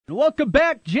Welcome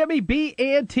back, Jimmy B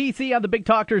and TC on the Big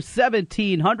Talker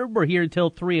 1700. We're here until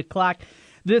 3 o'clock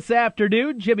this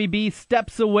afternoon. Jimmy B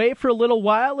steps away for a little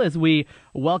while as we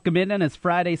welcome in his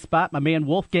Friday spot, my man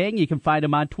Wolfgang. You can find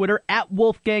him on Twitter at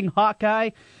Wolfgang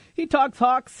Hawkeye. He talks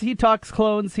Hawks, he talks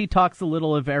clones, he talks a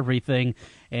little of everything,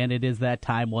 and it is that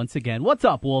time once again. What's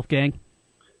up, Wolfgang?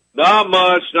 Not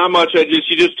much.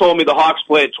 You just told me the Hawks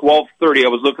play at 12:30. I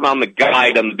was looking on the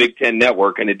guide on the Big Ten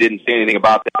Network, and it didn't say anything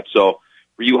about that. So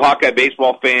for you Hawkeye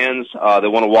baseball fans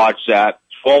that want to watch that,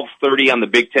 12:30 on the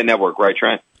Big Ten Network, right,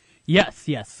 Trent? Yes.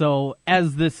 So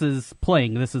as this is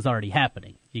playing, this is already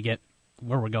happening. You get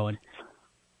where we're going?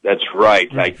 That's right.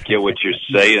 I get what you're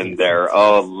saying there.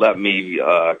 Oh, let me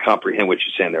comprehend what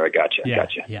you're saying there. I got you.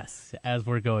 Yes, as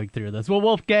we're going through this. Well,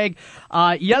 Wolfgang,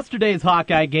 yesterday's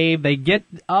Hawkeye game, they get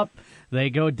up, they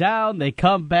go down, they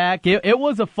come back. It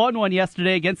was a fun one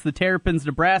yesterday against the Terrapins,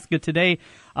 Nebraska. Today,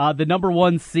 the number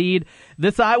 1 seed.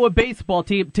 This Iowa baseball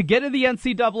team, to get in the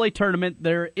NCAA tournament,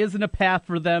 there isn't a path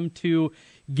for them to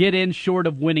get in short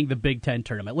of winning the Big Ten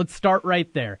tournament. Let's start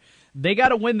right there. They got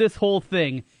to win this whole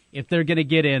thing. If they're going to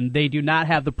get in, they do not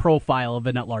have the profile of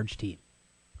an at-large team.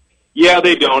 Yeah,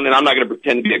 they don't, and I'm not going to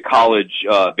pretend to be a college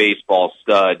baseball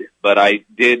stud, but I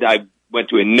went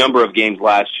to a number of games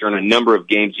last year and a number of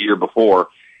games the year before,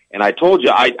 and I told you,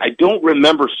 I don't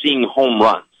remember seeing home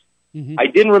runs. Mm-hmm. I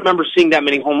didn't remember seeing that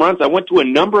many home runs. I went to a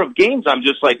number of games. I'm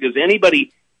just like, does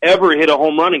anybody ever hit a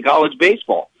home run in college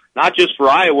baseball? Not just for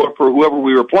Iowa, for whoever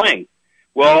we were playing.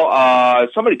 Well,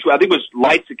 somebody, I think it was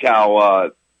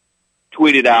Leitzekow,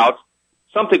 tweeted out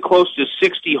something close to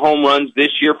 60 home runs this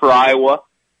year for Iowa,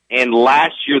 and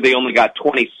last year they only got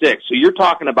 26. So you're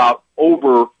talking about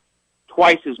over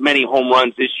twice as many home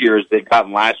runs this year as they've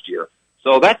gotten last year.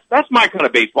 So that's my kind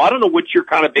of baseball. I don't know what your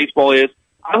kind of baseball is.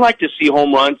 I like to see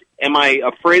home runs. Am I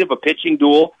afraid of a pitching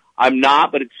duel? I'm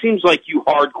not, but it seems like you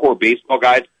hardcore baseball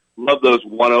guys love those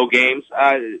 1-0 games.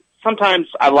 Sometimes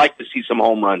I like to see some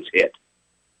home runs hit.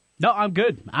 No, I'm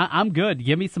good. I'm good.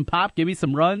 Give me some pop. Give me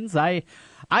some runs. I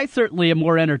certainly am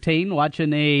more entertained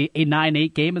watching a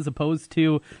 9-8 game as opposed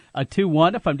to a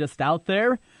 2-1 if I'm just out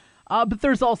there. But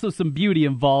there's also some beauty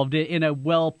involved in a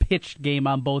well-pitched game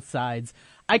on both sides.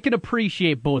 I can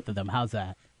appreciate both of them. How's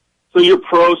that? So you're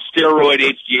pro-steroid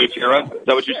HGH era? Is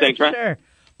that what you're saying, Trent? Sure.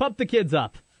 Pump the kids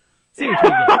up. See what you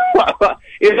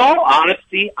get. In all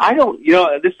honesty, I don't,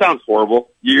 this sounds horrible.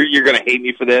 You're going to hate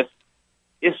me for this.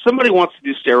 If somebody wants to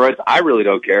do steroids, I really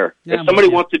don't care. Yeah, if somebody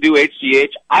wants to do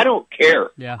HGH, I don't care.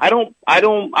 Yeah.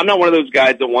 I'm not one of those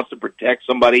guys that wants to protect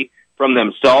somebody from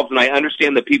themselves, and I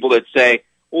understand the people that say,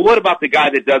 well, what about the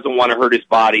guy that doesn't want to hurt his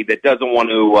body, that doesn't want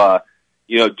to,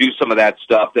 do some of that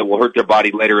stuff that will hurt their body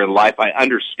later in life? I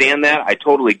understand that. I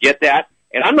totally get that.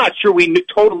 And I'm not sure we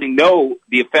totally know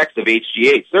the effects of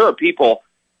HGH. There are people,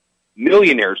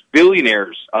 millionaires,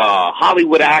 billionaires,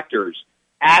 Hollywood actors,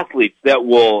 athletes that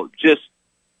will just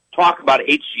talk about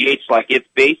HGH like it's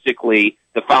basically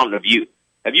the fountain of youth.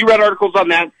 Have you read articles on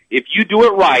that? If you do it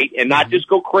right and not just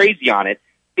go crazy on it,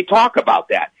 they talk about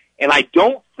that. And I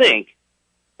don't think,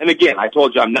 and again, I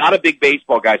told you I'm not a big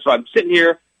baseball guy, so I'm sitting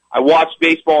here, I watch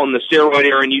baseball in the steroid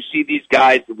era, and you see these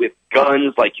guys with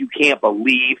guns like you can't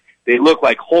believe. They look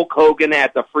like Hulk Hogan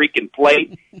at the freaking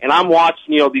plate. And I'm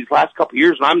watching, these last couple of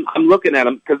years, and I'm looking at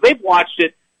them because they've watched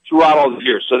it throughout all the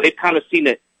years. So they've kind of seen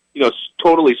it,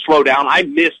 totally slow down. I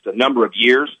missed a number of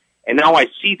years, and now I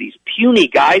see these puny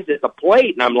guys at the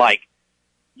plate, and I'm like,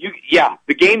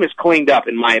 the game is cleaned up,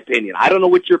 in my opinion. I don't know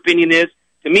what your opinion is.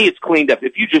 To me, it's cleaned up.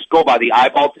 If you just go by the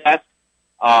eyeball test,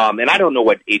 and I don't know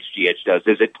what HGH does.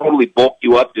 Does it totally bulk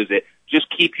you up? Does it just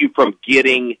keep you from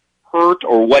getting hurt,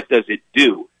 or what does it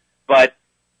do? But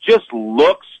just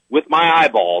looks with my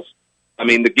eyeballs,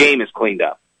 the game is cleaned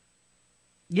up.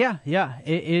 Yeah.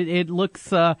 It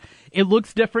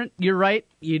looks different. You're right.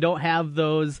 You don't have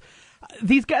those.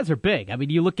 These guys are big.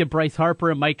 You look at Bryce Harper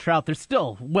and Mike Trout. They're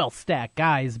still well-stacked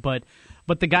guys, but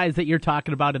the guys that you're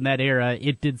talking about in that era,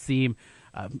 it did seem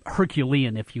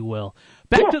Herculean, if you will.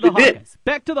 Back to the Hawkeyes.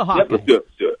 Yep, let's do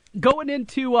it. Going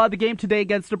into the game today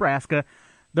against Nebraska,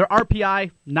 their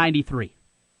RPI 93.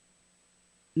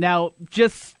 Now,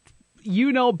 just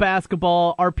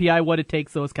basketball, RPI, what it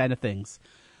takes, those kind of things.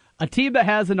 A team that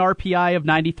has an RPI of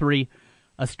 93,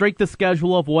 a strength of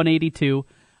schedule of 182,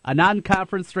 a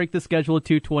non-conference strength of schedule of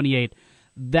 228,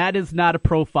 that is not a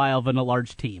profile of a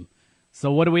large team.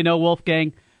 So what do we know,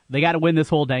 Wolfgang? They got to win this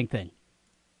whole dang thing.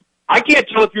 I can't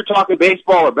tell if you're talking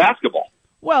baseball or basketball.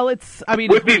 Well, with these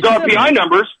RPI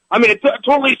numbers, it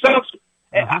totally sounds.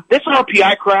 This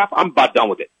RPI crap, I'm about done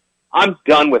with it. I'm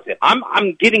done with it.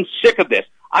 I'm getting sick of this.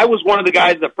 I was one of the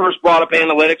guys that first brought up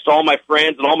analytics to all my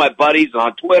friends and all my buddies and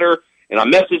on Twitter and on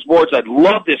message boards. I'd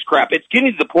love this crap. It's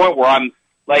getting to the point where I'm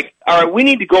like, all right, we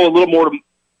need to go a little more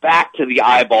back to the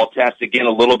eyeball test again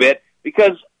a little bit,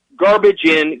 because garbage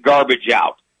in, garbage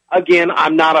out. Again,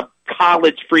 I'm not a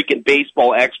college freaking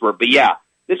baseball expert, but yeah,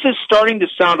 this is starting to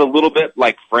sound a little bit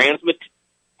like Fran's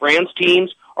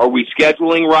teams. Are we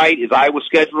scheduling right? Is Iowa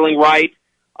scheduling right?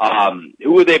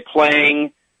 Who are they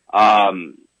playing? I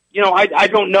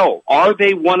don't know. Are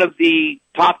they one of the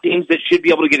top teams that should be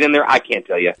able to get in there? I can't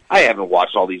tell you. I haven't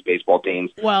watched all these baseball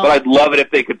teams, but I'd love it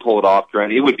if they could pull it off,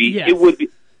 Trent. It would be,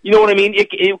 you know what I mean?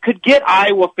 It could get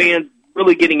Iowa fans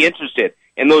really getting interested.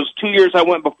 And those 2 years I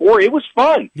went before, it was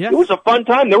fun. Yes. It was a fun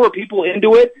time. There were people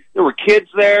into it. There were kids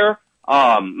there.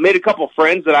 Made a couple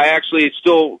friends that I actually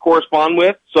still correspond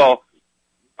with. So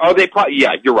are they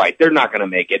yeah, you're right. They're not going to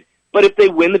make it. But if they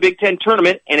win the Big Ten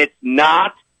tournament, and it's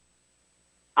not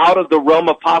out of the realm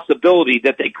of possibility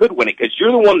that they could win it, because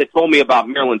you're the one that told me about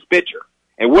Maryland's pitcher.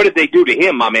 And what did they do to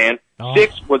him, my man? Oh.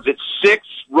 6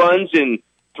 runs in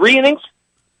 3 innings?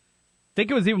 I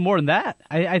think it was even more than that.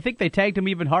 I think they tagged him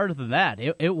even harder than that.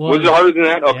 It was it harder than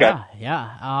that? Okay.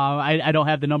 Yeah. I don't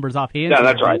have the numbers offhand. Yeah,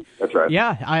 that's right. That's right.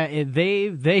 Yeah,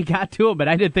 they got to him, but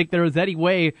I didn't think there was any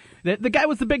way. The guy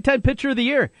was the Big Ten pitcher of the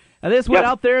year. And they just went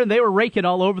out there and they were raking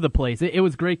all over the place. It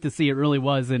was great to see. It really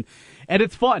was. And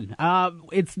it's fun.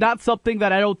 It's not something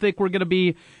that I don't think we're going to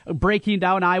be breaking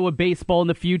down Iowa baseball in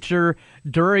the future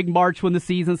during March when the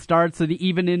season starts, and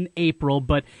even in April.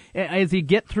 But as you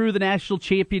get through the national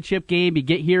championship game, you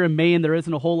get here in May and there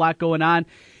isn't a whole lot going on,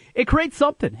 it creates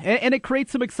something. And it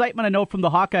creates some excitement, I know, from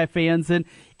the Hawkeye fans. And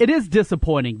it is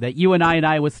disappointing that UNI and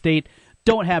Iowa State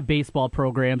don't have baseball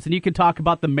programs. And you can talk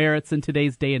about the merits in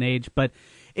today's day and age, but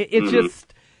it's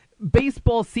just,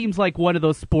 baseball seems like one of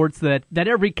those sports that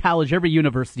every college, every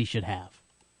university should have.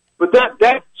 But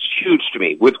that's huge to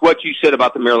me with what you said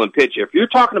about the Maryland pitcher. If you're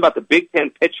talking about the Big Ten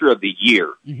pitcher of the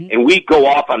year, and we go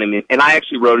off on him, and I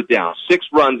actually wrote it down, 6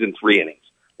 runs in 3 innings.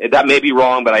 That may be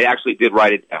wrong, but I actually did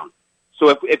write it down. So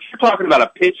if you're talking about a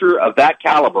pitcher of that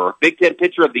caliber, Big Ten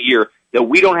pitcher of the year, that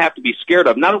we don't have to be scared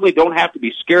of, not only don't have to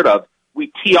be scared of,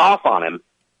 we tee off on him.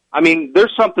 I mean,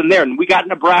 there's something there, and we got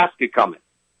Nebraska coming.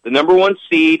 The number 1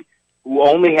 seed, who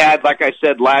only had, like I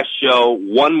said last show,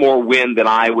 1 more win than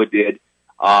Iowa did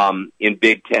in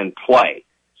Big Ten play.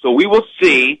 So we will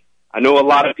see. I know a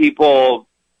lot of people,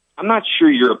 I'm not sure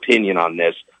your opinion on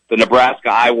this, the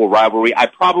Nebraska-Iowa rivalry. I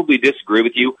probably disagree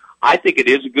with you. I think it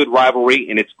is a good rivalry,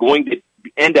 and it's going to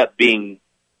end up being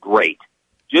great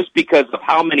just because of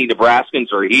how many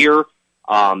Nebraskans are here,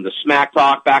 the smack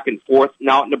talk back and forth.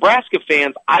 Now, Nebraska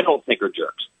fans, I don't think are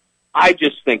jerks. I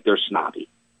just think they're snobby.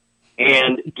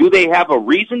 And do they have a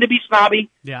reason to be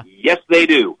snobby? Yeah. Yes, they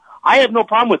do. I have no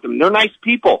problem with them. They're nice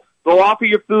people. They'll offer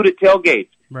you food at tailgates,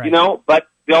 right. But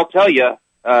they'll tell you,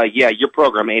 your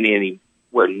program ain't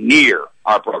anywhere near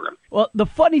our program. Well, the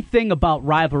funny thing about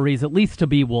rivalries, at least to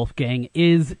me, Wolfgang,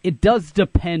 is it does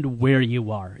depend where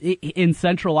you are. In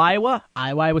central Iowa,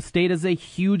 Iowa State is a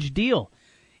huge deal.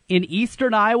 In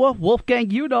eastern Iowa,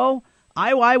 Wolfgang,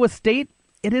 Iowa State,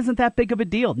 it isn't that big of a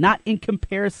deal. Not in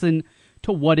comparison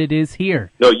to what it is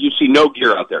here. No, you see no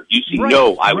gear out there. You see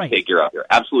no Iowa State gear out there.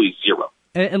 Absolutely zero.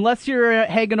 Unless you're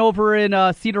hanging over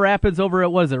in Cedar Rapids over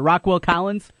at, Rockwell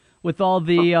Collins with all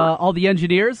the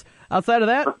engineers. Outside of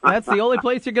that, that's the only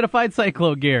place you're going to find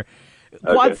Cyclone gear.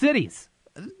 Quad Cities,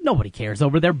 nobody cares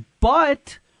over there,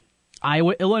 but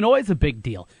Iowa, Illinois is a big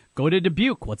deal. Go to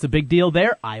Dubuque. What's a big deal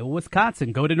there? Iowa,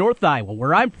 Wisconsin. Go to North Iowa,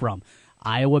 where I'm from.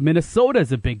 Iowa, Minnesota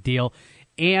is a big deal.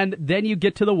 And then you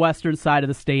get to the western side of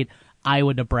the state.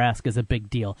 Iowa, Nebraska is a big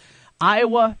deal.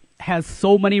 Iowa has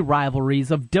so many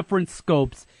rivalries of different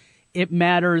scopes. It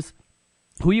matters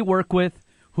who you work with,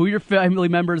 who your family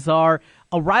members are.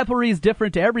 A rivalry is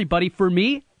different to everybody. For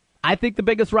me, I think the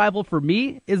biggest rival for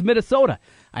me is Minnesota.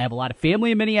 I have a lot of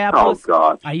family in Minneapolis. Oh,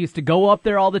 God. I used to go up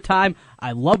there all the time.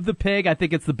 I love the Pig. I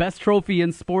think it's the best trophy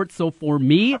in sports. So for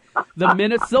me, the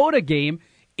Minnesota game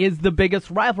is the biggest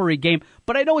rivalry game.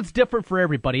 But I know it's different for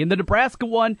everybody. And the Nebraska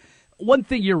one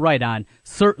thing you're right on,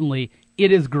 certainly,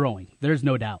 it is growing. There's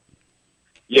no doubt.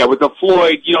 Yeah, with the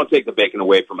Floyd, you don't take the bacon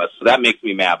away from us, so that makes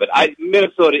me mad. But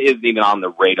Minnesota isn't even on the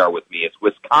radar with me. It's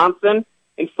Wisconsin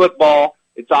in football.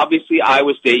 It's obviously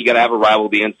Iowa State. You got to have a rival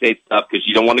with the in-state stuff because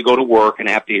you don't want to go to work and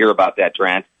have to hear about that,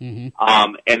 Trent. Mm-hmm.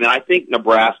 And then I think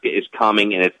Nebraska is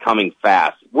coming, and it's coming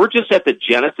fast. We're just at the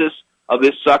genesis of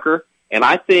this sucker, and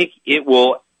I think it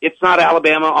will. It's not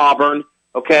Alabama, Auburn.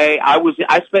 Okay,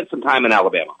 I spent some time in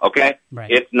Alabama. Okay, right.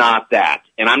 It's not that,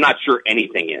 and I'm not sure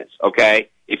anything is. Okay,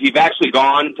 if you've actually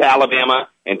gone to Alabama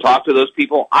and talked to those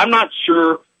people, I'm not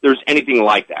sure there's anything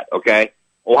like that. Okay,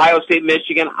 Ohio State,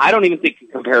 Michigan, I don't even think can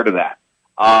compare to that.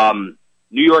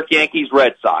 New York Yankees,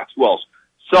 Red Sox. Well,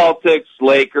 Celtics,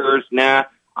 Lakers, nah.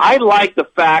 I like the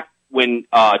fact when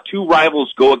two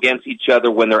rivals go against each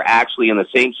other when they're actually in the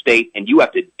same state and you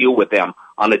have to deal with them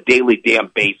on a daily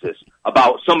damn basis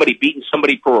about somebody beating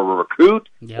somebody for a recruit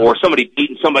or somebody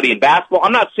beating somebody in basketball.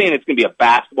 I'm not saying it's going to be a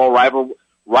basketball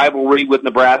rivalry with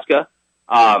Nebraska,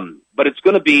 but it's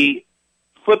going to be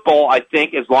football, I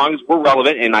think, as long as we're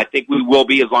relevant, and I think we will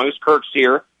be as long as Kirk's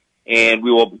here, and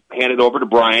we will hand it over to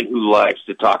Brian, who likes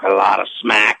to talk a lot of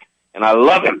smack, and I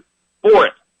love him for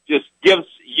it. Just gives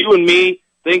you and me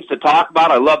things to talk about.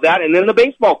 I love that. And then the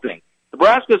baseball thing.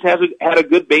 Nebraska's had a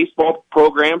good baseball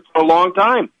program for a long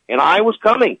time, and Iowa's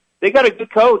coming. They got a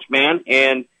good coach, man,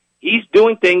 and he's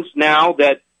doing things now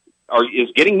that is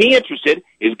getting me interested,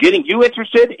 is getting you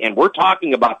interested, and we're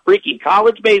talking about freaking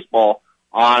college baseball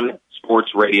on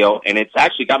sports radio, and it's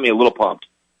actually got me a little pumped.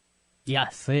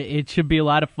 Yes, it should be a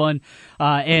lot of fun,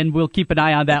 and we'll keep an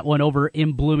eye on that one over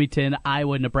in Bloomington,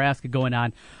 Iowa, Nebraska going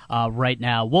on right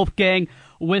now. Wolfgang,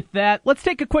 with that, let's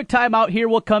take a quick time out here.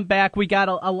 We'll come back. We got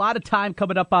a lot of time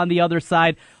coming up on the other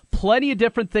side. Plenty of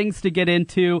different things to get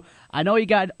into. I know you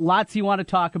got lots you want to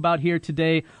talk about here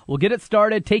today. We'll get it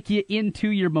started, take you into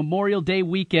your Memorial Day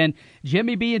weekend.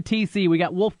 Jimmy B and TC, we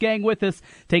got Wolfgang with us,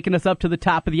 taking us up to the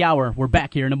top of the hour. We're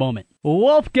back here in a moment.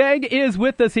 Wolfgang is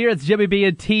with us here. It's Jimmy B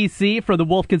and TC from the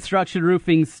Wolf Construction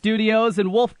Roofing Studios.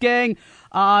 And Wolfgang,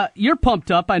 you're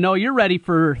pumped up. I know you're ready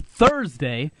for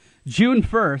Thursday, June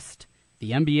 1st,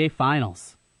 the NBA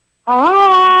Finals. Your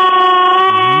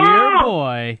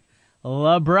boy,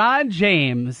 LeBron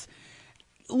James.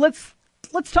 Let's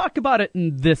talk about it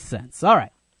in this sense. All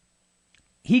right.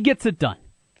 He gets it done.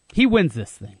 He wins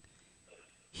this thing.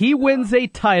 He wins a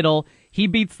title. He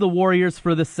beats the Warriors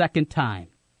for the second time.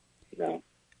 No.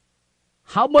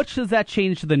 How much does that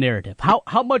change the narrative?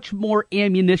 How much more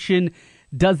ammunition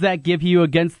does that give you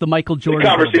against the Michael Jordan? The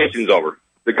conversation's over.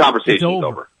 The conversation's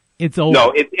over. It's over.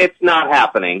 No, it's not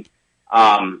happening.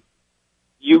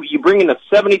 You bring in a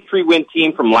 73-win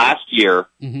team from last year,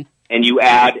 and you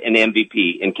add an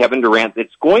MVP in Kevin Durant.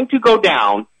 It's going to go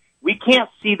down. We can't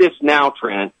see this now,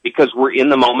 Trent, because we're in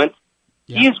the moment.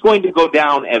 Yeah. He is going to go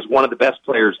down as one of the best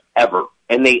players ever.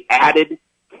 And they added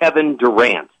Kevin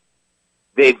Durant.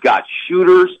 They've got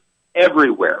shooters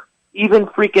everywhere. Even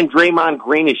freaking Draymond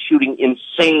Green is shooting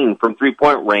insane from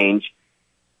three-point range,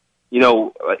 in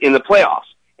the playoffs.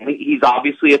 And he's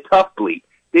obviously a tough bleep.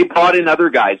 They brought in other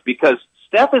guys because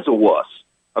Steph is a wuss,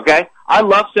 okay? I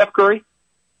love Steph Curry.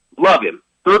 Love him.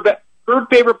 Third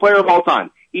favorite player of all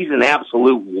time. He's an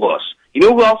absolute wuss. You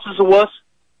know who else is a wuss?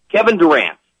 Kevin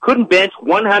Durant. Couldn't bench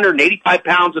 185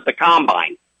 pounds at the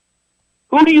combine.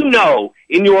 Who do you know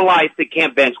in your life that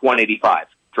can't bench 185,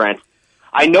 Trent?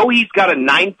 I know he's got a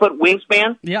 9-foot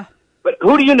wingspan. Yeah. But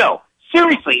who do you know?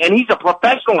 Seriously, and he's a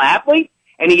professional athlete,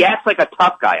 and he acts like a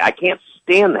tough guy. I can't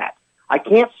stand that. I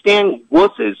can't stand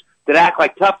wusses that act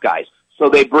like tough guys. So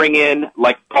they bring in,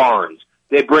 like, Barnes.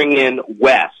 They bring in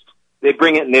West. They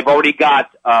bring in, and they've already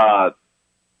got the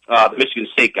Michigan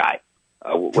State guy.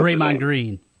 Draymond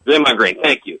Green. Draymond Green,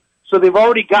 thank you. So they've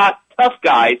already got tough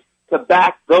guys to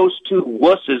back those two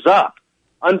wusses up.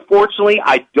 Unfortunately,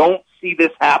 I don't see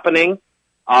this happening.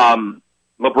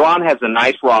 LeBron has a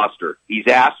nice roster. He's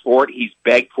asked for it. He's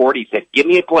begged for it. He said, give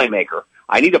me a playmaker.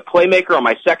 I need a playmaker on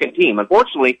my second team.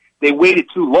 Unfortunately, they waited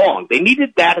too long. They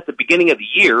needed that at the beginning of the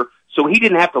year so he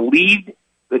didn't have to lead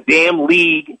the damn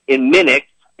league in minutes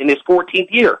in his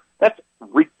 14th year. That's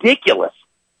ridiculous.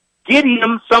 Get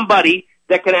him somebody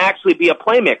that can actually be a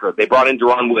playmaker. They brought in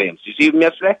Deron Williams. Did you see him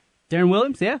yesterday? Deron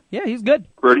Williams, yeah, he's good.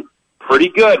 Pretty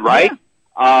good, right?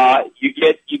 Yeah.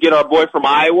 You get our boy from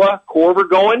Iowa, Corver,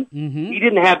 going. He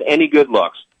didn't have any good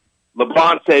looks.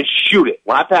 LeBron says, shoot it.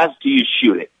 When I pass it to you,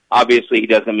 shoot it. Obviously, he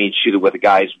doesn't mean shoot it with the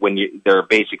guys when they're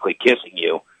basically kissing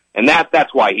you. And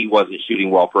that's why he wasn't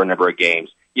shooting well for a number of games.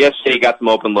 Yesterday, he got some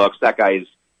open looks. That guy is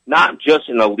not just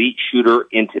an elite shooter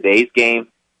in today's game.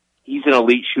 He's an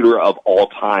elite shooter of all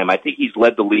time. I think he's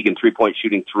led the league in three-point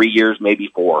shooting 3 years, maybe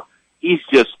 4. He's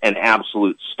just an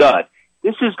absolute stud.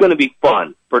 This is going to be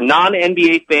fun. For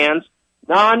non-NBA fans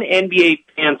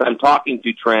I'm talking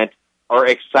to, Trent, are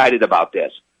excited about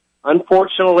this.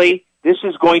 Unfortunately, this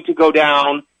is going to go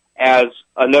down as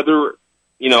another,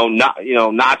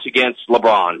 notch against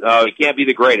LeBron. He can't be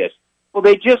the greatest. Well,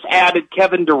 they just added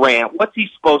Kevin Durant. What's he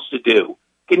supposed to do?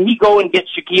 Can he go and get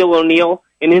Shaquille O'Neal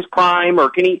in his prime, or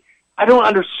can he? I don't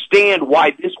understand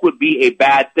why this would be a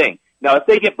bad thing. Now, if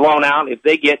they get blown out, if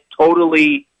they get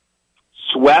totally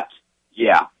swept,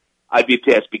 yeah, I'd be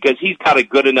pissed because he's got a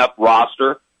good enough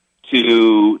roster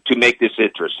to make this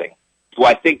interesting. Do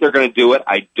I think they're going to do it?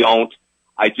 I don't.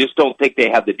 I just don't think they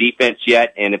have the defense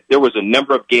yet. And if there was a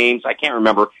number of games, I can't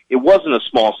remember, it wasn't a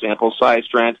small sample size,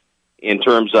 Trent, in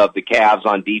terms of the Cavs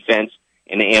on defense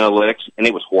and the analytics, and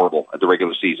it was horrible at the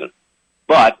regular season.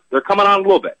 But they're coming on a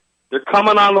little bit. They're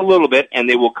coming on a little bit, and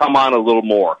they will come on a little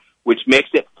more, which makes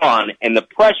it fun. And the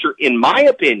pressure, in my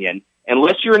opinion,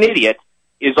 unless you're an idiot,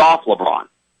 is off LeBron.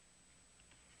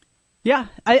 Yeah,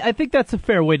 I think that's a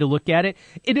fair way to look at it.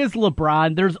 It is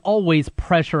LeBron. There's always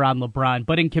pressure on LeBron,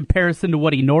 but in comparison to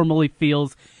what he normally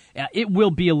feels, it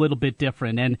will be a little bit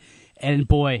different. And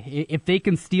boy, if they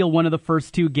can steal one of the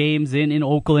first two games in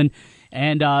Oakland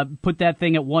and put that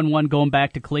thing at 1-1 going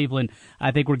back to Cleveland, I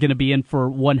think we're going to be in for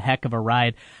one heck of a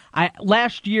ride.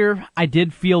 Last year, I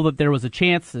did feel that there was a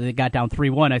chance. It got down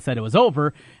 3-1. I said it was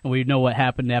over, and we know what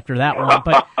happened after that one.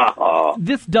 But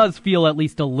this does feel at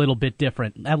least a little bit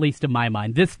different, at least in my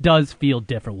mind. This does feel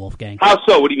different, Wolfgang. How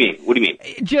so? What do you mean? What do you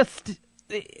mean? Just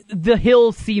the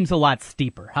hill seems a lot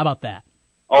steeper. How about that?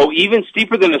 Oh, even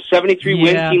steeper than a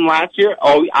 73-win team last year?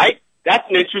 Oh, that's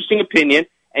an interesting opinion.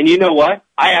 And you know what?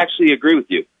 I actually agree with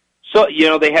you. So,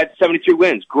 they had 73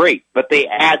 wins. Great. But they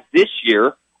add this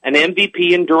year an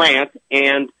MVP in Durant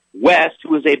and West,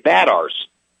 who is a bad arse.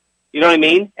 You know what I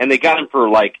mean? And they got him for,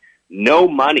 no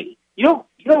money. You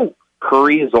know,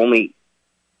 Curry is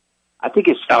I think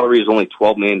his salary is only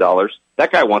 $12 million.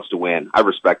 That guy wants to win. I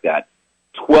respect that.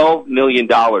 $12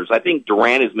 million. I think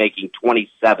Durant is making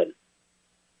 27.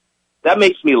 That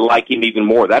makes me like him even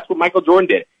more. That's what Michael Jordan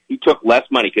did. He took less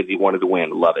money because he wanted to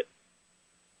win. Love it.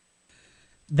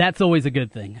 That's always a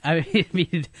good thing. I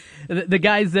mean, the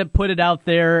guys that put it out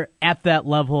there at that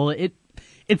level,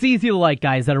 it's easy to like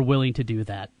guys that are willing to do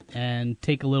that and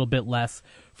take a little bit less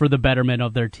for the betterment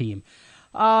of their team.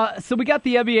 So we got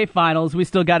the NBA Finals. We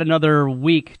still got another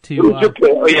week to.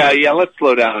 Yeah. Let's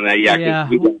slow down on that. Yeah.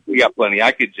 We got plenty.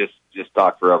 I could just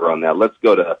talk forever on that. Let's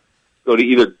go to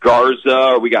either Garza,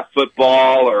 or we got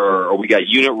football, or we got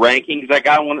unit rankings.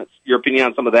 I want your opinion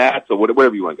on some of that. So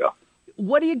whatever you want to go.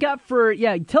 What do you got for?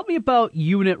 Yeah, tell me about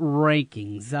unit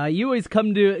rankings. You always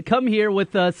come here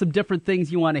with some different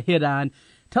things you want to hit on.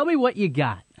 Tell me what you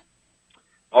got.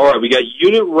 All right, we got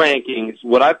unit rankings.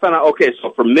 What I found out, okay,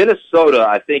 so for Minnesota,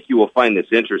 I think you will find this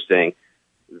interesting.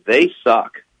 They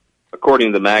suck,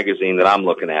 according to the magazine that I'm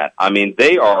looking at. I mean,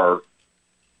 they are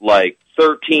like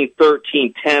 13,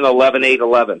 13, 10, 11, 8,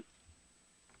 11.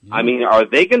 I mean, are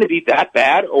they going to be that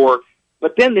bad?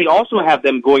 But then they also have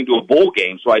them going to a bowl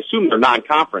game, so I assume their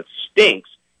non-conference stinks.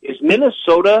 Is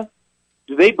Minnesota,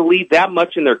 do they believe that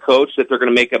much in their coach that they're going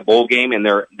to make a bowl game, and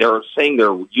they're saying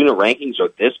their unit rankings are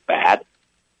this bad?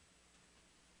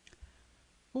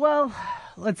 Well,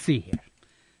 let's see here.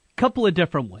 Couple of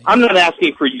different ways. I'm not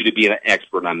asking for you to be an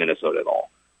expert on Minnesota at all.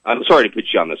 I'm sorry to put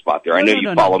you on the spot there. I know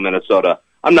you follow Minnesota.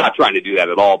 I'm not trying to do that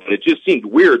at all, but it just seemed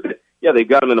weird that, they've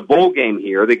got them in a bowl game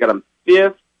here. They got them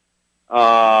fifth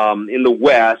in the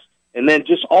West, and then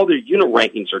just all their unit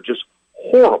rankings are just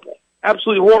horrible.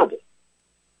 Absolutely horrible.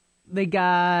 They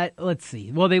got, let's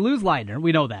see. Well, they lose Leitner.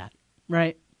 We know that,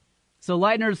 right? So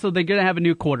Leitner, they're going to have a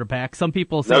new quarterback. Some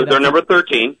people say they're number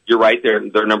 13. You're right.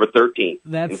 They're number 13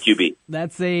 in QB.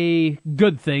 That's a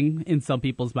good thing in some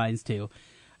people's minds, too.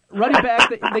 Running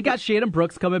back, they got Shannon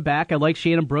Brooks coming back. I like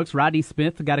Shannon Brooks. Rodney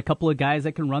Smith got a couple of guys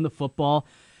that can run the football.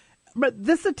 But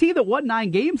this is a team that won 9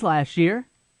 games last year.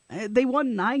 They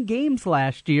won 9 games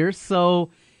last year. So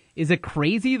is it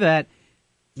crazy that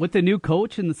with the new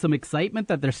coach and some excitement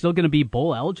that they're still going to be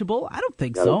bowl eligible? I don't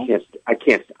think so. I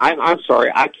can't. I'm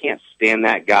sorry. I can't stand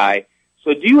that guy.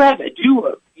 So you have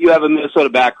a Minnesota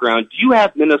background? Do you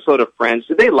have Minnesota friends?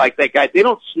 Do they like that guy? They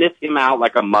don't sniff him out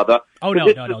like a mother. Oh, no.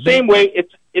 It's the same way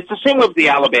with the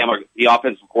Alabama, the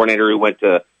offensive coordinator who went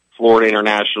to Florida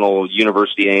International,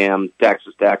 University AM,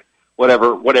 Texas Tech,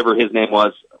 whatever his name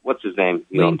was. What's his name?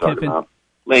 You Lane Kiffin.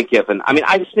 Lane Kiffin. I mean,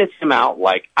 I sniff him out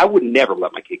like I would never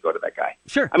let my kid go to that guy.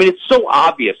 Sure. I mean, it's so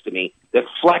obvious to me that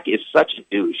Fleck is such a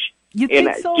douche. You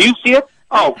think so? Do you see it?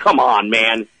 Oh, come on,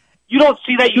 man. You don't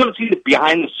see that? You don't see the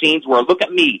behind the scenes where look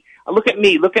at me.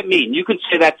 And you can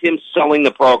say that's him selling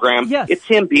the program. Yes. It's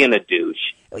him being a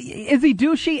douche. Is he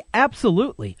douchey?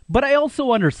 Absolutely. But I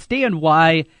also understand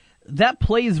why that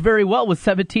plays very well with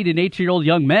 17 and 18-year-old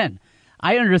young men.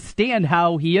 I understand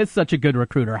how he is such a good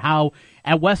recruiter, how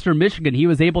at Western Michigan he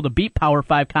was able to beat Power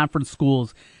 5 conference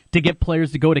schools to get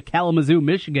players to go to Kalamazoo,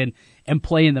 Michigan, and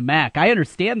play in the MAC. I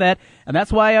understand that, and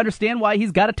that's why I understand why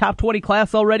he's got a top 20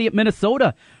 class already at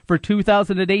Minnesota for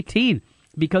 2018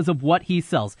 because of what he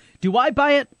sells. Do I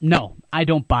buy it? No, I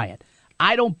don't buy it.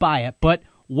 But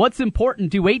what's important,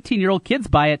 do 18-year-old kids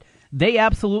buy it? They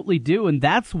absolutely do, and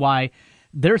that's why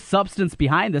there's substance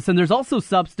behind this, and there's also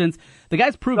substance. The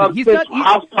guy's proven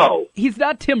he's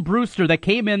not Tim Brewster that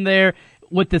came in there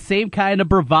with the same kind of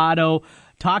bravado,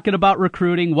 talking about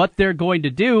recruiting, what they're going to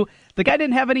do. The guy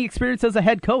didn't have any experience as a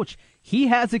head coach. He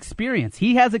has experience.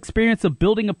 He has experience of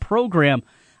building a program.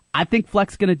 I think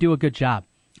Fleck's going to do a good job.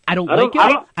 I don't like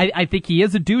him. I think he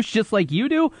is a douche just like you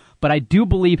do, but I do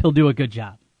believe he'll do a good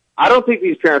job. I don't think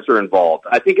these parents are involved.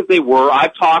 I think if they were,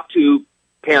 I've talked to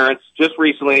parents just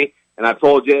recently, and I've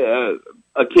told you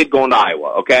a kid going to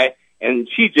Iowa, okay? And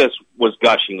she just was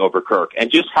gushing over Kirk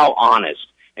and just how honest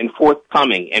and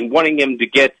forthcoming and wanting him to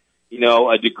get,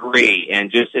 a degree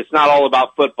and just, it's not all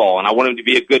about football, and I want him to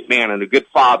be a good man and a good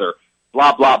father,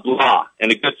 blah, blah, blah,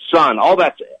 and a good son, all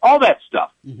that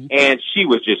stuff. Mm-hmm. And she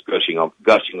was just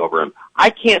gushing over him. I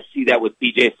can't see that with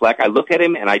PJ Fleck. I look at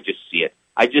him and I just see it.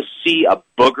 I just see a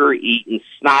booger-eating,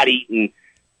 snot-eating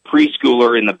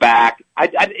preschooler in the back.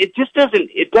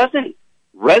 It doesn't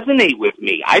resonate with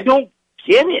me. I don't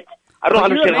get it. I don't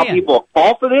understand how people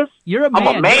fall for this. You're a man.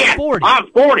 I'm a man. You're 40.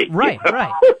 I'm 40. Right.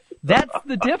 That's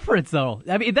the difference, though.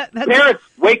 I mean, that's... Parents,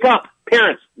 wake up.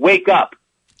 Parents, wake up.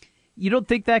 You don't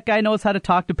think that guy knows how to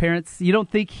talk to parents? You don't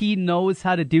think he knows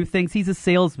how to do things? He's a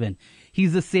salesman.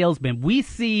 We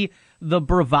see the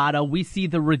bravado. We see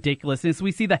the ridiculousness.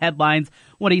 We see the headlines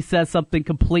when he says something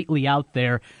completely out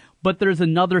there. But there's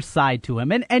another side to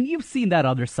him. And you've seen that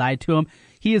other side to him.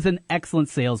 He is an excellent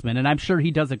salesman, and I'm sure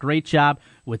he does a great job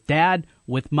with dad,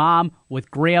 with mom, with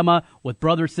grandma, with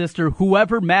brother, sister,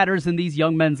 whoever matters in these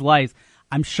young men's lives.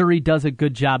 I'm sure he does a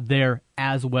good job there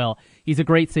as well. He's a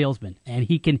great salesman, and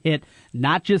he can hit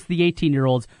not just the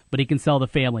 18-year-olds, but he can sell the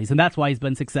families, and that's why he's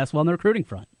been successful on the recruiting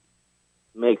front.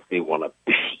 Makes me want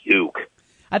to puke.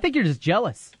 I think you're just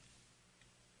jealous.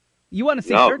 You want to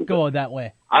see Kirk go that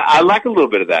way. I like a little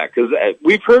bit of that, because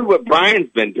we've heard what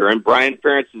Brian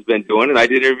Ferentz has been doing, and I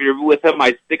did an interview with him,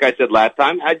 I think I said last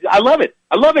time. I love it.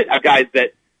 I love it. Guys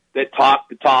that talk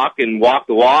the talk and walk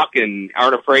the walk and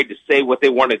aren't afraid to say what they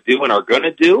want to do and are going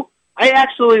to do. I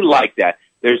actually like that.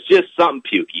 There's just something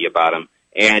pukey about him.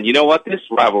 And you know what? This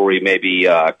rivalry may be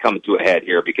coming to a head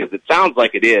here, because it sounds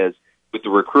like it is with the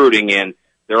recruiting, and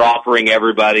they're offering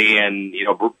everybody, and,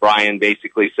 Brian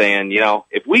basically saying,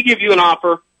 if we give you an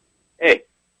offer, hey,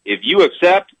 if you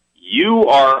accept, you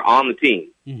are on the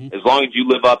team, as long as you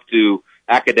live up to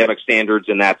academic standards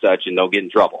and that such and don't get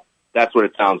in trouble. That's what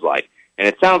it sounds like. And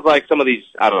it sounds like some of these,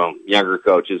 younger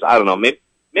coaches,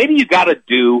 maybe you got to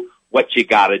do what you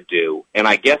got to do. And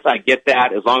I guess I get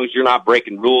that, as long as you're not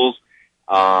breaking rules.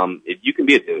 If you can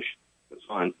be a douche, that's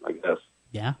fine, I guess.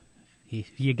 Yeah.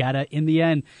 You got to, in the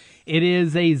end, it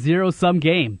is a zero-sum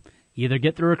game. You either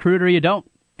get the recruit or you don't,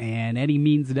 and any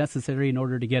means necessary in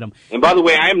order to get them. And by the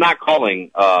way, I am not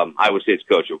calling Iowa State's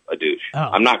coach a douche. Oh.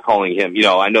 I'm not calling him.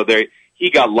 I know he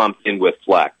got lumped in with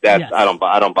Fleck. That's yes. I don't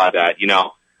buy that.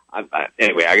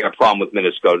 Anyway, I got a problem with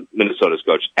Minnesota's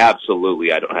coach.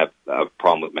 Absolutely, I don't have a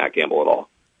problem with Matt Campbell at all.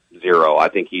 Zero. I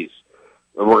think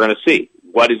we're going to see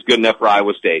what is good enough for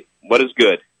Iowa State. What is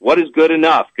good? What is good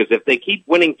enough? Because if they keep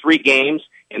winning 3 games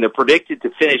and they're predicted to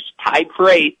finish tied for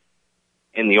 8,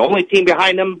 and the only team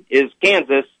behind them is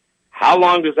Kansas, how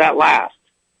long does that last?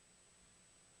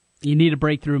 You need a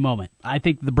breakthrough moment. I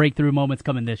think the breakthrough moment's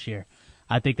coming this year.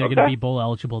 I think they're going to be bowl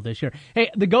eligible this year.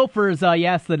 Hey, the Gophers,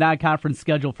 yes, the non-conference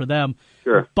schedule for them.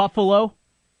 Sure. Buffalo,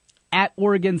 at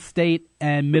Oregon State,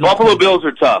 and Middle. The Buffalo Bills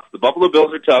are tough.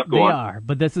 Go on. They are,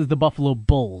 but this is the Buffalo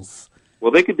Bulls.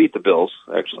 Well, they could beat the Bills,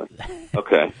 actually.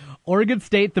 Okay. Oregon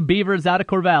State, the Beavers out of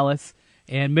Corvallis,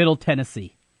 and Middle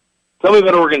Tennessee. Tell me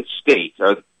about Oregon State.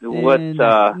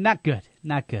 Not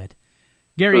good.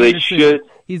 Gary Anderson,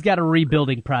 he's got a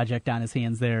rebuilding project on his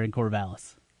hands there in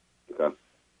Corvallis. Okay.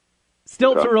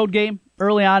 Still, it's a road game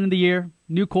early on in the year.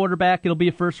 New quarterback. It'll be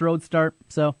a first road start,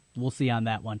 so we'll see on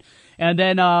that one. And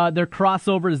then their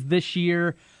crossovers this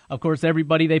year, of course,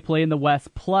 everybody they play in the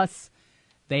West, plus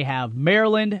they have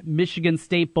Maryland, Michigan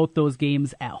State, both those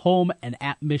games at home and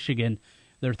at Michigan.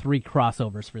 They're 3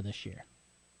 crossovers for this year.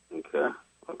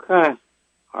 Okay.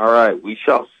 All right. We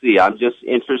shall see. I'm just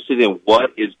interested in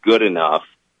what is good enough,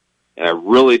 and I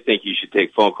really think you should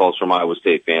take phone calls from Iowa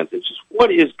State fans. It's just,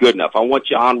 what is good enough? I want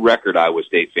you on record, Iowa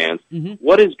State fans. Mm-hmm.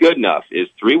 What is good enough? Is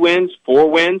 3 wins, 4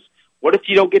 wins? What if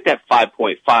you don't get that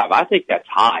 5.5? I think that's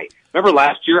high. Remember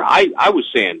last year, I was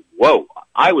saying, whoa,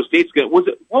 Iowa State's good. What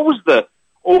was the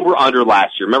over-under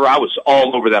last year? Remember, I was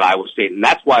all over that Iowa State, and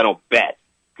that's why I don't bet,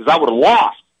 because I would have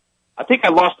lost. I think I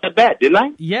lost that bet, didn't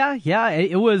I? Yeah.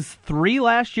 It was 3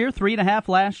 last year, 3.5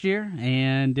 last year,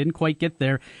 and didn't quite get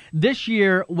there. This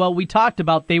year, well, we talked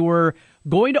about they were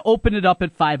going to open it up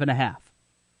at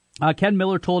 5.5. Ken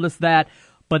Miller told us that,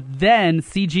 But then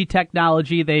CG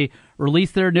Technology, they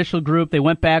released their initial group. They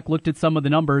went back, looked at some of the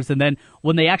numbers, and then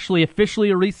when they actually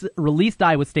officially released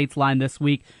Iowa State's line this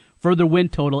week for their win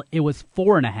total, it was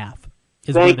 4.5.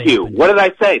 Thank you. What did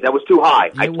I say? That was too high.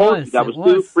 I told you that was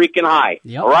too freaking high.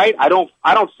 Yep. All right?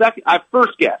 I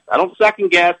first guessed. I don't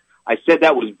second guess. I said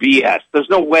that was BS. There's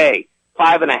no way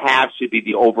 5.5 should be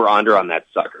the over-under on that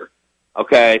sucker.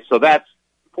 Okay? So that's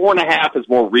 4.5 is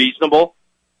more reasonable.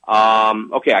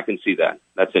 Okay, I can see that.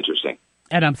 That's interesting.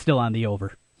 And I'm still on the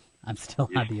over. On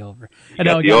the over. You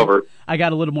got the over. I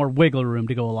got a little more wiggle room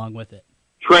to go along with it.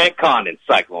 Trent Condon,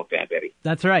 Cyclone fan, baby.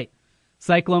 That's right.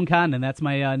 Cyclone Condon. That's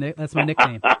my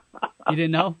nickname. You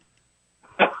didn't know?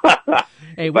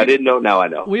 Hey, if I didn't know, now I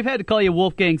know. We've had to call you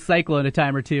Wolfgang Cyclone a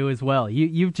time or two as well.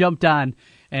 You've jumped on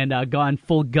and gone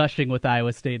full gushing with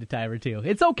Iowa State a time or two.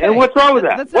 It's okay. And what's wrong with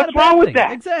that? What's wrong with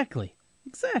that? Exactly.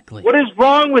 What is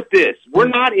wrong with this? We're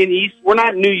not in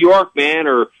New York, man,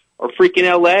 or freaking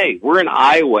LA. We're in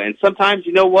Iowa. And sometimes,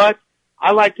 you know what?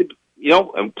 I like to,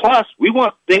 and plus, we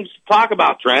want things to talk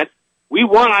about, Trent. We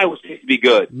want Iowa State to be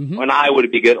good, and Iowa to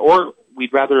be good, or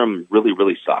we'd rather them really,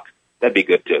 really suck. That'd be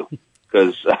good, too,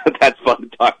 because that's fun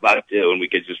to talk about it, too, and we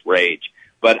could just rage.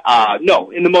 But, no,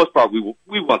 in the most part, we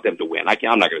want them to win.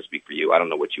 I'm not going to speak for you. I don't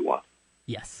know what you want.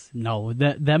 Yes. No,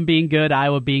 them being good,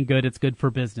 Iowa being good, it's good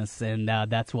for business, and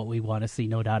that's what we want to see,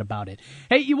 no doubt about it.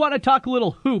 Hey, you want to talk a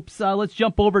little hoops? Let's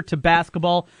jump over to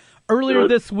basketball. Earlier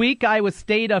this week, Iowa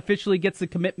State officially gets a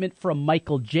commitment from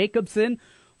Michael Jacobson,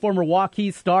 former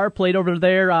Waukee star, played over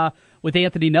there with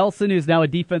Anthony Nelson, who's now a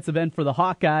defensive end for the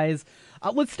Hawkeyes.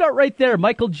 Let's start right there.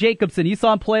 Michael Jacobson, you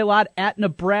saw him play a lot at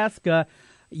Nebraska.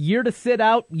 Year to sit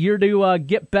out, year to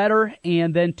get better,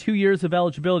 and then 2 years of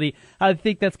eligibility. How do you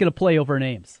think that's going to play over in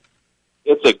Ames?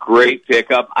 It's a great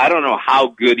pickup. I don't know how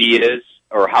good he is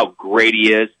or how great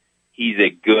he is. He's a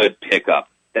good pickup.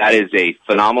 That is a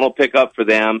phenomenal pickup for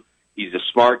them. He's a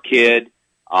smart kid.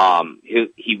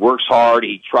 He works hard.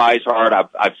 He tries hard.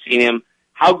 I've seen him.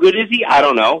 How good is he? I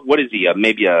don't know. What is he?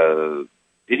 Did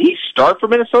he start for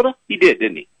Minnesota? He did,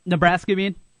 didn't he? Nebraska, you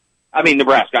mean?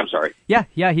 Nebraska, I'm sorry.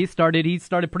 Yeah, he started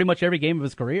pretty much every game of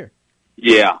his career.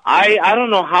 Yeah, I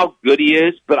don't know how good he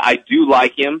is, but I do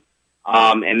like him,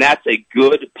 and that's a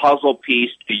good puzzle piece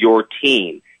to your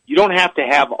team. You don't have to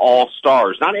have all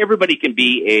stars. Not everybody can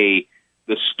be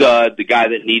the stud, the guy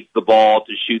that needs the ball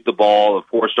to shoot the ball,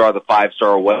 the 4-star, the 5-star,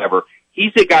 or whatever.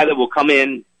 He's the guy that will come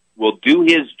in, will do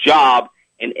his job,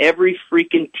 and every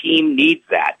freaking team needs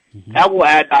that. Mm-hmm. That will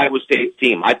add to Iowa State's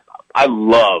team. I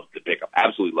love the pickup.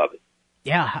 Absolutely love it.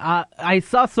 Yeah, I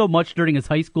saw so much during his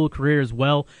high school career as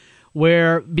well,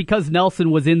 where because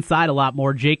Nelson was inside a lot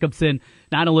more, Jacobson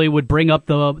not only would bring up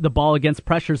the ball against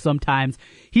pressure sometimes,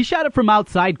 he shot it from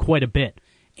outside quite a bit.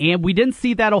 And we didn't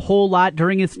see that a whole lot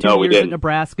during his 2 years at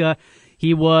Nebraska.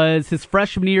 He was his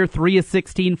freshman year, 3 of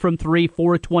 16 from 3,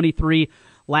 4 of 23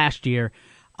 last year.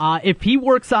 If he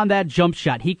works on that jump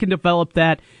shot, he can develop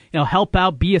that, help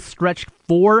out, be a stretch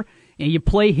 4, and you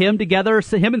play him together.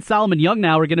 So him and Solomon Young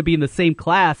now are going to be in the same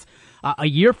class a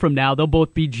year from now. They'll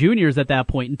both be juniors at that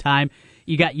point in time.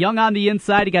 You got Young on the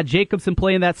inside. You got Jacobson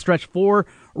playing that stretch 4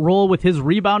 role with his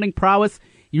rebounding prowess.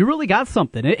 You really got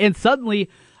something. And suddenly,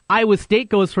 Iowa State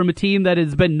goes from a team that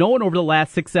has been known over the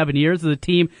last 6-7 years as a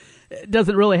team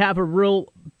doesn't really have a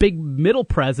real big middle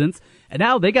presence. And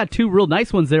now they got 2 real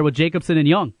nice ones there with Jacobson and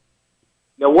Young.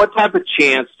 Now, what type of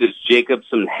chance does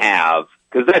Jacobson have?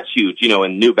 Because that's huge,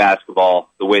 in new basketball,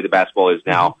 the way the basketball is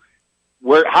now.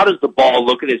 How does the ball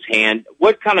look in his hand?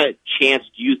 What kind of chance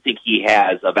do you think he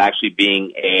has of actually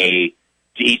being a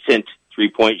decent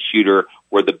three-point shooter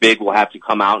where the big will have to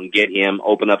come out and get him,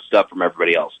 open up stuff from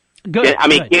everybody else? Good.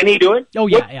 Can he do it? Oh,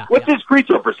 yeah. What's his free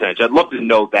throw percentage? I'd love to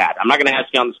know that. I'm not going to ask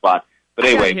you on the spot. But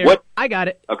anyway, I got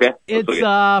it. Okay.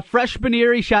 It's freshman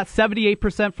year. He shot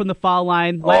 78% from the foul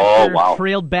line. Last year,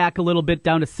 trailed back a little bit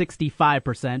down to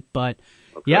 65%. But,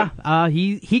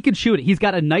 he can shoot it. He's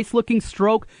got a nice-looking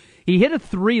stroke. He hit a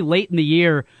 3 late in the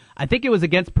year. I think it was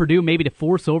against Purdue, maybe to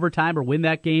force overtime or win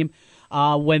that game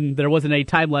when there wasn't any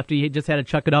time left. He just had to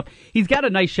chuck it up. He's got a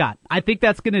nice shot. I think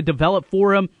that's going to develop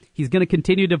for him. He's going to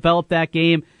continue to develop that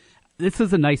game. This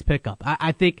is a nice pickup.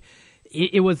 I think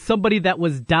it was somebody that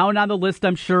was down on the list,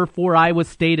 I'm sure, for Iowa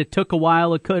State. It took a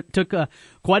while. It took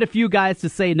quite a few guys to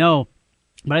say no.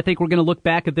 But I think we're going to look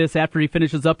back at this after he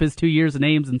finishes up his 2 years in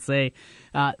Ames and say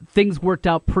things worked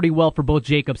out pretty well for both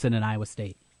Jacobson and Iowa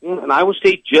State. And Iowa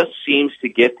State just seems to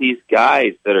get these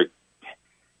guys that are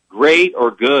great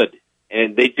or good,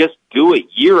 and they just do it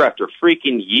year after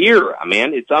freaking year.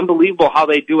 Man, it's unbelievable how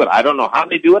they do it. I don't know how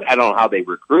they do it. I don't know how they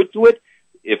recruit to it.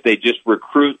 If they just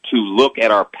recruit to look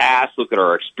at our past, look at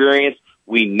our experience,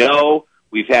 we've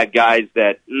We've had guys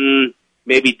that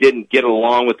maybe didn't get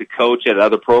along with the coach at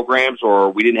other programs, or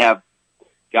we didn't have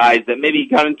guys that maybe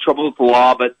got in trouble with the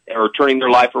law, but are turning their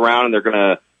life around, and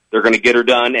they're gonna get her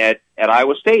done at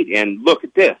Iowa State. And look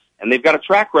at this, and they've got a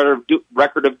track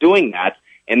record of doing that,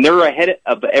 and they're ahead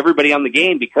of everybody on the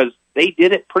game because they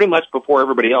did it pretty much before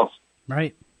everybody else.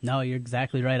 Right. No, you're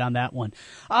exactly right on that one.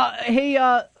 Hey,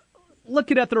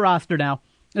 looking at the roster now,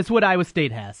 that's what Iowa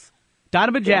State has.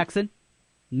 Donovan Jackson,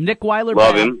 Nick Weiler.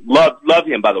 Love him. Love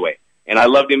him, by the way. And I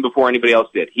loved him before anybody else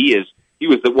did. He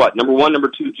was the number 1, number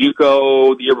 2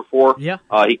 JUCO the year before. Yeah.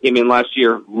 He came in last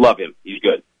year. Love him. He's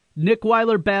good. Nick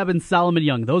Weiler, Babb, and Solomon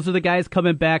Young. Those are the guys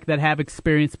coming back that have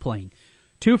experience playing.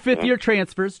 2 fifth-year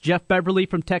transfers, Jeff Beverly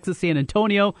from Texas San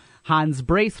Antonio, Hans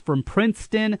Brace from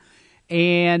Princeton,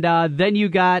 and then you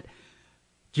got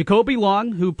Jacoby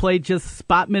Long, who played just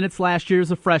spot minutes last year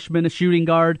as a freshman, a shooting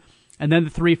guard, and then the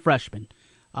 3 freshmen.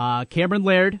 Cameron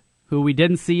Laird, who we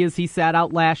didn't see as he sat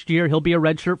out last year. He'll be a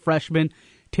redshirt freshman.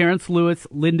 Terrence Lewis,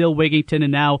 Lindell Wigington,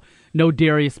 and now no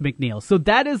Darius McNeil. So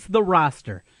that is the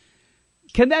roster.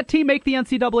 Can that team make the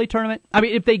NCAA tournament? I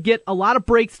mean, if they get a lot of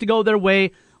breaks to go their way,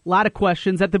 a lot of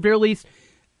questions, at the very least,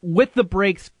 with the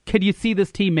breaks, could you see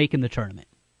this team making the tournament?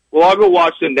 Well, I'll go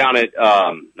watch them down at,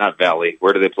 not Valley.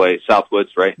 Where do they play? Southwoods,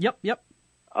 right? Yep.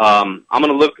 I'm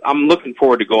looking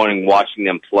forward to going and watching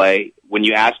them play. When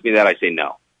you ask me that, I say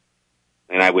no.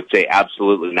 And I would say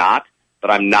absolutely not,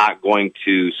 but I'm not going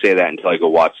to say that until I go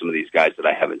watch some of these guys that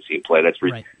I haven't seen play.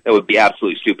 That would be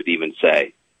absolutely stupid to even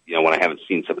say, when I haven't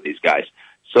seen some of these guys.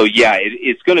 So yeah,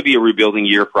 it's going to be a rebuilding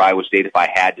year for Iowa State if I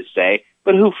had to say,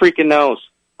 but who freaking knows?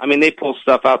 I mean, they pull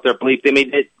stuff out there. Believe they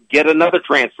may get another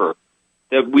transfer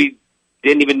that we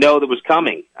didn't even know that was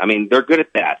coming. I mean, they're good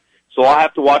at that. So I'll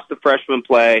have to watch the freshmen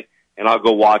play, and I'll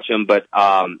go watch them. But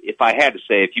if I had to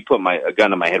say, if you put a gun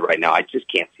to my head right now, I just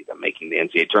can't see them making the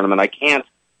NCAA tournament. I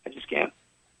just can't.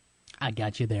 I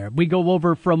got you there. We go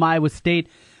over from Iowa State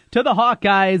to the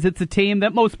Hawkeyes. It's a team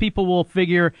that most people will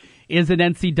figure is an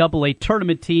NCAA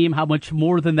tournament team. How much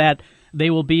more than that they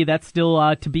will be, that's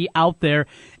still to be out there.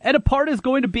 And a part is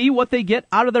going to be what they get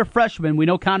out of their freshmen. We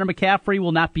know Connor McCaffrey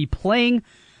will not be playing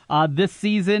this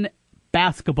season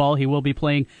basketball. He will be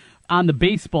playing on the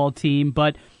baseball team.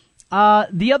 But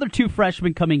the other 2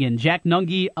 freshmen coming in, Jack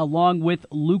Nunge along with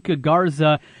Luka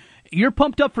Garza. You're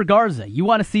pumped up for Garza. You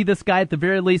want to see this guy at the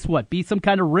very least, be some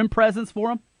kind of rim presence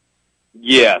for him?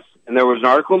 Yes. And there was an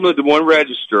article in the Des Moines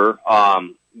Register.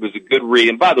 It was a good read.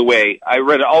 And by the way, I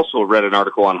also read an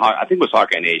article on, I think it was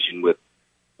Hawkeye Nation with,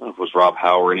 I don't know if it was Rob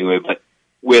Hauer anyway, but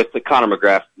with the Connor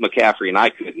McCaffrey, and I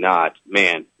could not,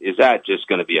 man, is that just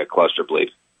going to be a cluster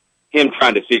bleep? Him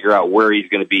trying to figure out where he's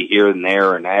going to be here and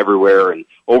there and everywhere and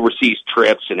overseas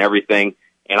trips and everything.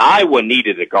 And Iowa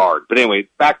needed a guard. But anyway,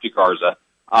 back to Garza.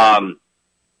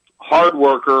 Hard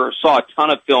worker, saw a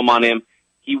ton of film on him.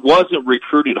 He wasn't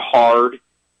recruited hard,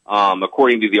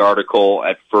 according to the article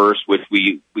at first, which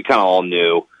we kind of all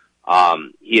knew.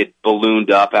 He had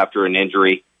ballooned up after an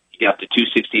injury. He got to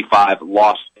 265,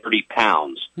 lost 30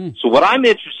 pounds. So what I'm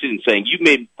interested in saying, you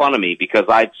made fun of me because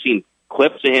I'd seen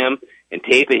clips of him and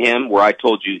tape of him where I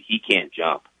told you he can't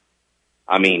jump.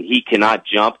 I mean, he cannot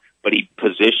jump, but he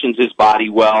positions his body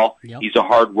well. Yep. He's a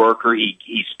hard worker.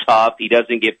 He's tough. He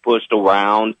doesn't get pushed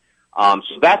around.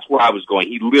 So that's where I was going.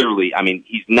 He literally, I mean,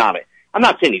 he's not I'm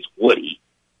not saying he's Woody.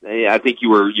 I think you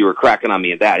were cracking on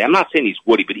me at that. I'm not saying he's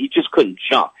Woody, but he just couldn't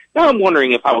jump. Now I'm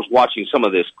wondering if I was watching some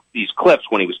of these clips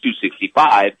when he was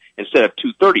 265 instead of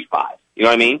 235. You know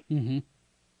what I mean? Mm-hmm.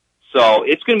 So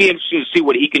it's going to be interesting to see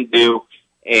what he can do,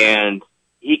 and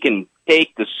he can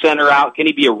take the center out. Can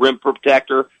he be a rim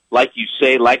protector, like you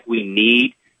say, like we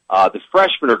need? The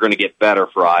freshmen are going to get better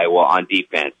for Iowa on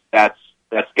defense. That's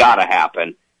got to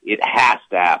happen. It has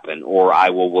to happen, or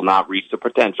Iowa will not reach the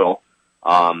potential.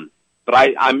 But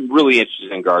I'm really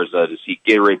interested in Garza to see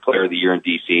Gatorade Player of the Year in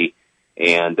D.C.,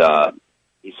 and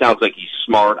he sounds like he's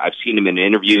smart. I've seen him in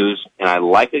interviews, and I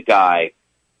like a guy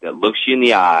that looks you in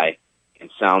the eye and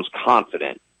sounds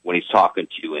confident when he's talking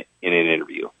to you in an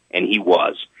interview, and he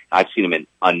was. I've seen him in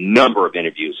a number of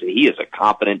interviews, and he is a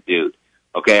competent dude.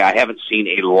 Okay, I haven't seen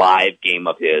a live game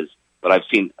of his, but I've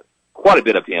seen quite a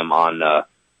bit of him on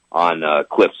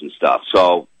clips and stuff.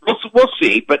 So we'll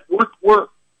see. But we're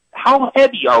how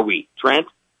heavy are we, Trent?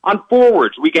 On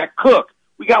forwards, we got Cook,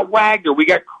 we got Wagner, we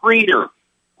got Crater,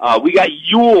 we got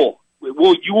Ewell.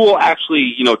 Will Ewell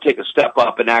actually, take a step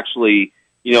up and actually,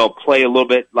 play a little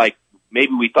bit like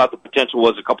maybe we thought the potential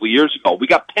was a couple of years ago? We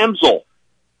got Pemsel,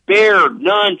 Baird,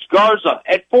 Nunge, Garza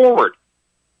at forward.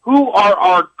 Who are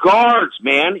our guards,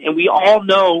 man? And we all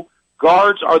know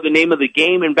guards are the name of the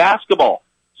game in basketball.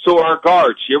 So our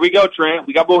guards, here we go, Trent.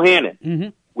 We got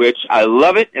Bohannon, which I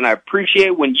love it, and I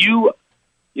appreciate when you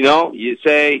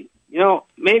say,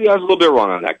 maybe I was a little bit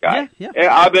wrong on that guy. Yeah.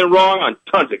 I've been wrong on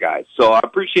tons of guys, so I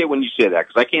appreciate when you say that,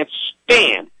 because I can't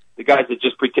stand the guys that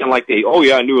just pretend like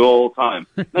I knew the whole time.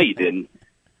 No, you didn't.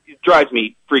 It drives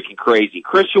me freaking crazy.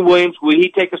 Christian Williams, will he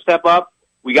take a step up?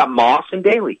 We got Moss and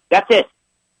Daly. That's it.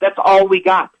 That's all we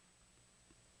got.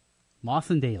 Moss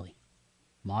and Daly.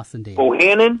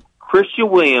 Bohannon, Christian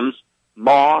Williams,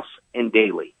 Moss, and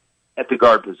Daly at the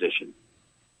guard position.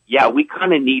 Yeah, we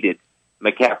kind of needed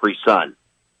McCaffrey's son.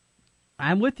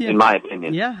 I'm with you. In my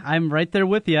opinion. Yeah, I'm right there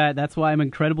with you. That's why I'm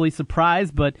incredibly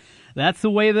surprised, but that's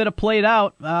the way that it played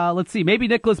out. Let's see. Maybe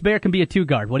Nicholas Baer can be a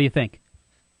two-guard. What do you think?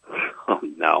 Oh,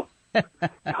 no.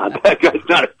 That guy's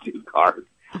not a two-guard.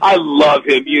 I love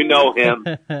him. You know him.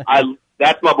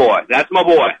 That's my boy.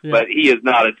 Yeah. But he is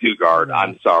not a two-guard. Right.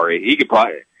 I'm sorry. He could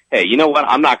probably... Hey, you know what?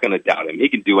 I'm not going to doubt him. He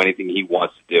can do anything he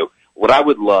wants to do. What I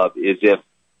would love is if...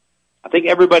 I think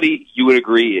you would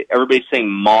agree, everybody's saying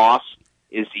Moss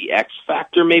is the X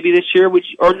factor maybe this year,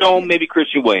 maybe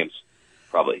Christian Williams,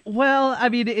 probably. Well, I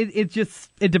mean,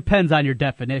 it depends on your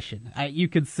definition. You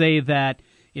could say that,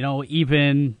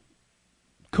 even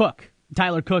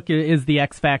Tyler Cook is the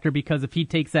X factor, because if he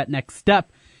takes that next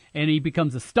step and he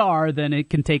becomes a star, then it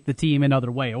can take the team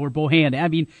another way. Or Bohannon. I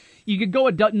mean, you could go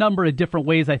a number of different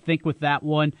ways, I think, with that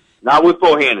one. Not with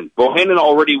Bohannon. Bohannon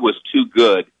already was too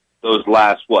good those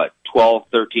last, 12,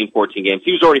 13, 14 games.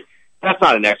 He was already... That's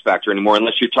not an X factor anymore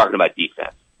unless you're talking about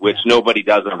defense, which nobody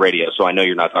does on radio, so I know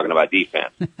you're not talking about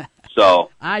defense.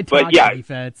 So, I talk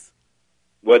defense.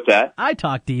 What's that? I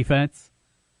talk defense.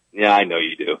 Yeah, I know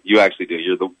you do. You actually do.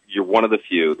 You're one of the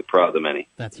few, the proud of the many.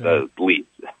 That's right. The least.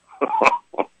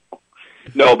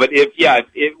 No, but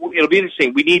it'll be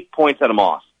interesting. We need points out of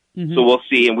Moss. Mm-hmm. So we'll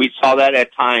see, and we saw that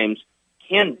at times.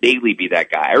 Can Daly be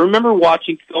that guy? I remember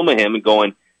watching film of him and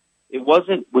going, was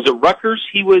it Rutgers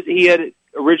he had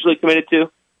originally committed to?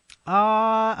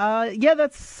 Yeah,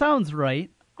 that sounds right.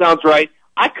 Sounds right.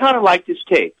 I kind of liked his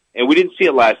tape, and we didn't see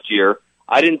it last year.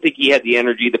 I didn't think he had the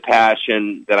energy, the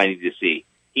passion that I needed to see.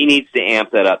 He needs to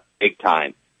amp that up big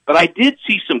time. But I did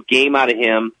see some game out of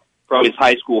him from his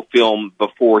high school film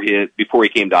before he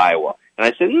came to Iowa. And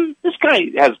I said, this guy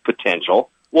has potential.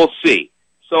 We'll see.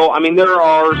 So, I mean, there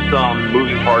are some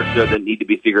moving parts there that need to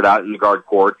be figured out in the guard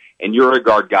court, and you're a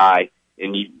guard guy,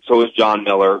 and so is John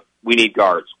Miller. We need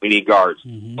guards.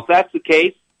 Mm-hmm. If that's the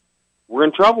case, we're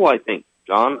in trouble, I think,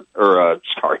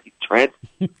 Trent.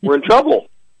 We're in trouble.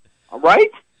 All right?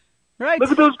 Right.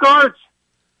 Look at those guards.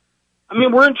 I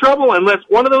mean, we're in trouble unless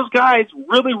one of those guys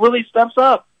really, really steps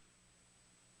up.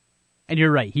 And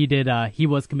you're right. He did. He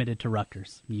was committed to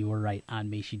Rutgers. You were right on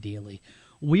Macy Daly.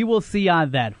 We will see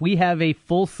on that. We have a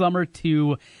full summer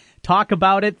to talk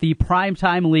about it. The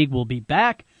Primetime League will be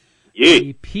back. Yeah,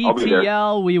 the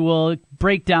PTL, we will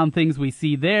break down things we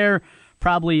see there,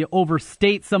 probably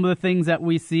overstate some of the things that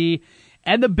we see.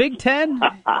 And the Big Ten,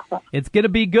 it's going to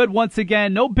be good once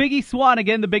again. No Biggie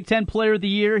Swanigan, the Big Ten Player of the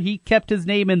Year. He kept his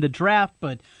name in the draft,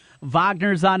 but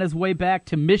Wagner's on his way back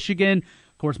to Michigan.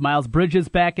 Of course, Miles Bridges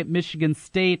back at Michigan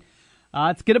State.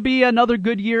 It's going to be another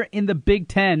good year in the Big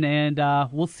Ten, and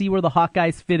we'll see where the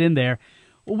Hawkeyes fit in there.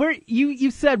 Where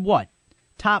you said what?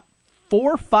 Top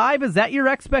 4, 5? Is that your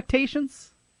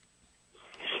expectations?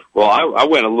 Well, I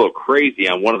went a little crazy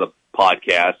on one of the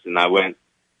podcasts, and I went,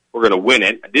 we're going to win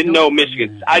it. I didn't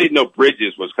know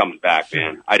Bridges was coming back,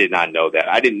 man. I did not know that.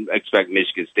 I didn't expect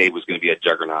Michigan State was going to be a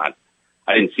juggernaut.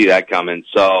 I didn't see that coming.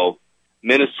 So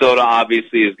Minnesota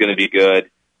obviously is going to be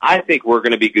good. I think we're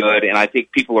going to be good, and I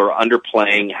think people are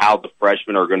underplaying how the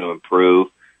freshmen are going to improve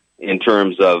in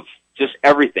terms of just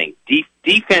everything.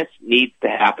 Defense needs to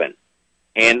happen,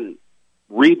 and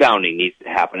rebounding needs to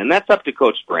happen, and that's up to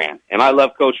Coach Brand. And I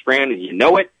love Coach Brand, and you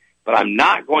know it, but I'm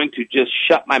not going to just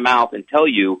shut my mouth and tell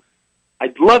you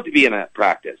I'd love to be in a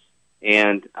practice.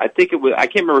 And I think I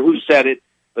can't remember who said it,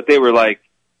 but they were like,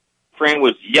 Fran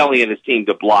was yelling at his team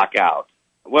to block out.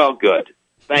 Well, good.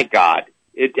 Thank God.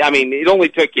 It only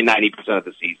took you 90% of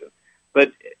the season.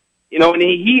 But, and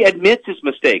he admits his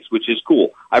mistakes, which is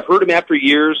cool. I've heard him after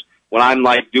years when I'm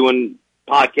like doing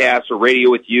podcasts or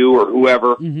radio with you or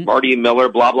whoever, Marty and Miller,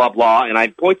 blah, blah, blah, and I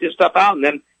point this stuff out, and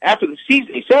then after the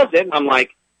season he says it, and I'm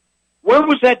like, where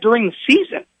was that during the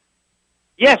season?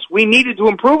 Yes, we needed to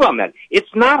improve on that.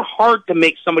 It's not hard to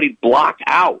make somebody block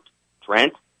out,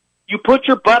 Trent. You put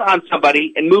your butt on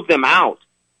somebody and move them out.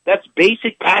 That's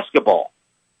basic basketball.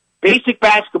 Basic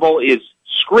basketball is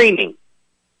screening.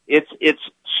 It's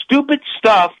stupid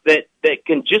stuff that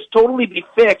can just totally be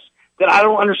fixed that I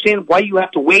don't understand why you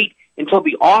have to wait until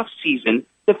the off season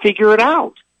to figure it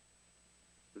out.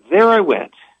 there I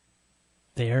went.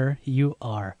 There you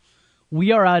are.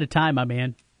 We are out of time, my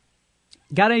man.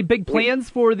 Got any big plans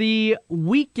for the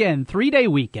weekend, 3-day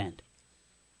weekend?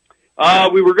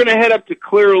 We were going to head up to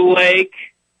Clear Lake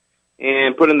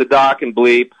and put in the dock and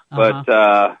bleep, but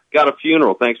got a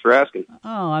funeral. Thanks for asking.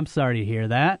 Oh, I'm sorry to hear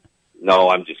that. No,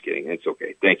 I'm just kidding. It's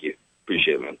okay. Thank you.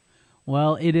 Appreciate it, man.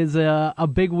 Well, it is a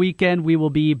big weekend. We will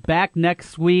be back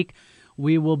next week.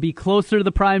 We will be closer to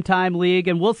the primetime league,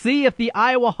 and we'll see if the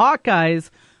Iowa Hawkeyes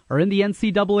are in the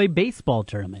NCAA baseball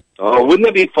tournament. Oh, wouldn't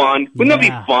that be fun? Wouldn't that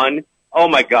be fun? Oh,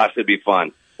 my gosh, it'd be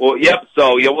fun. Well, yep,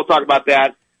 so, we'll talk about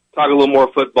that, talk a little more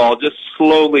football, just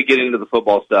slowly get into the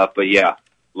football stuff, but,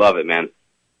 love it, man.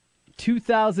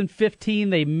 2015,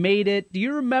 they made it. Do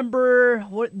you remember,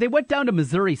 they went down to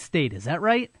Missouri State, is that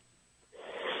right?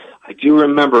 I do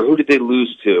remember. Who did they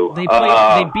lose to? They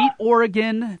beat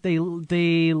Oregon.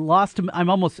 They lost to,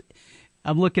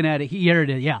 I'm looking at it. Here it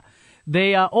is, yeah.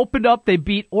 They opened up, they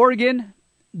beat Oregon.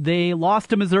 They lost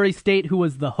to Missouri State, who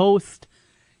was the host.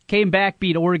 Came back,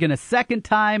 beat Oregon a second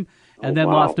time, and then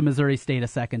lost to Missouri State a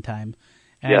second time.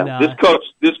 And, this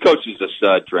coach is a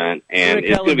stud, Trent, and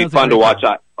it's going to be fun to watch.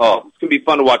 It's going to be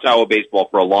fun to watch Iowa baseball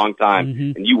for a long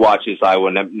time, and you watch this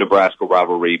Iowa-Nebraska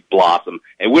rivalry blossom.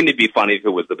 And wouldn't it be funny if it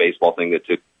was the baseball thing that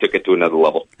took it to another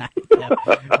level?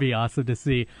 That'd be awesome to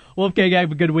see. Wolfgang,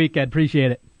 have a good weekend.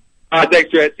 Appreciate it.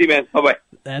 Thanks, Trent. See you, man. Bye-bye.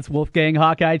 That's Wolfgang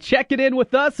Hawkeye checking in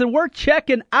with us, and we're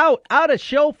checking out a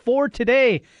show for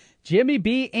today. Jimmy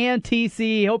B and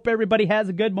TC. Hope everybody has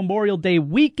a good Memorial Day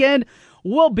weekend.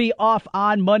 We'll be off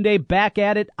on Monday, back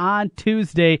at it on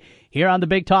Tuesday here on the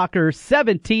Big Talker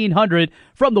 1700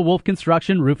 from the Wolf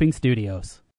Construction Roofing Studios.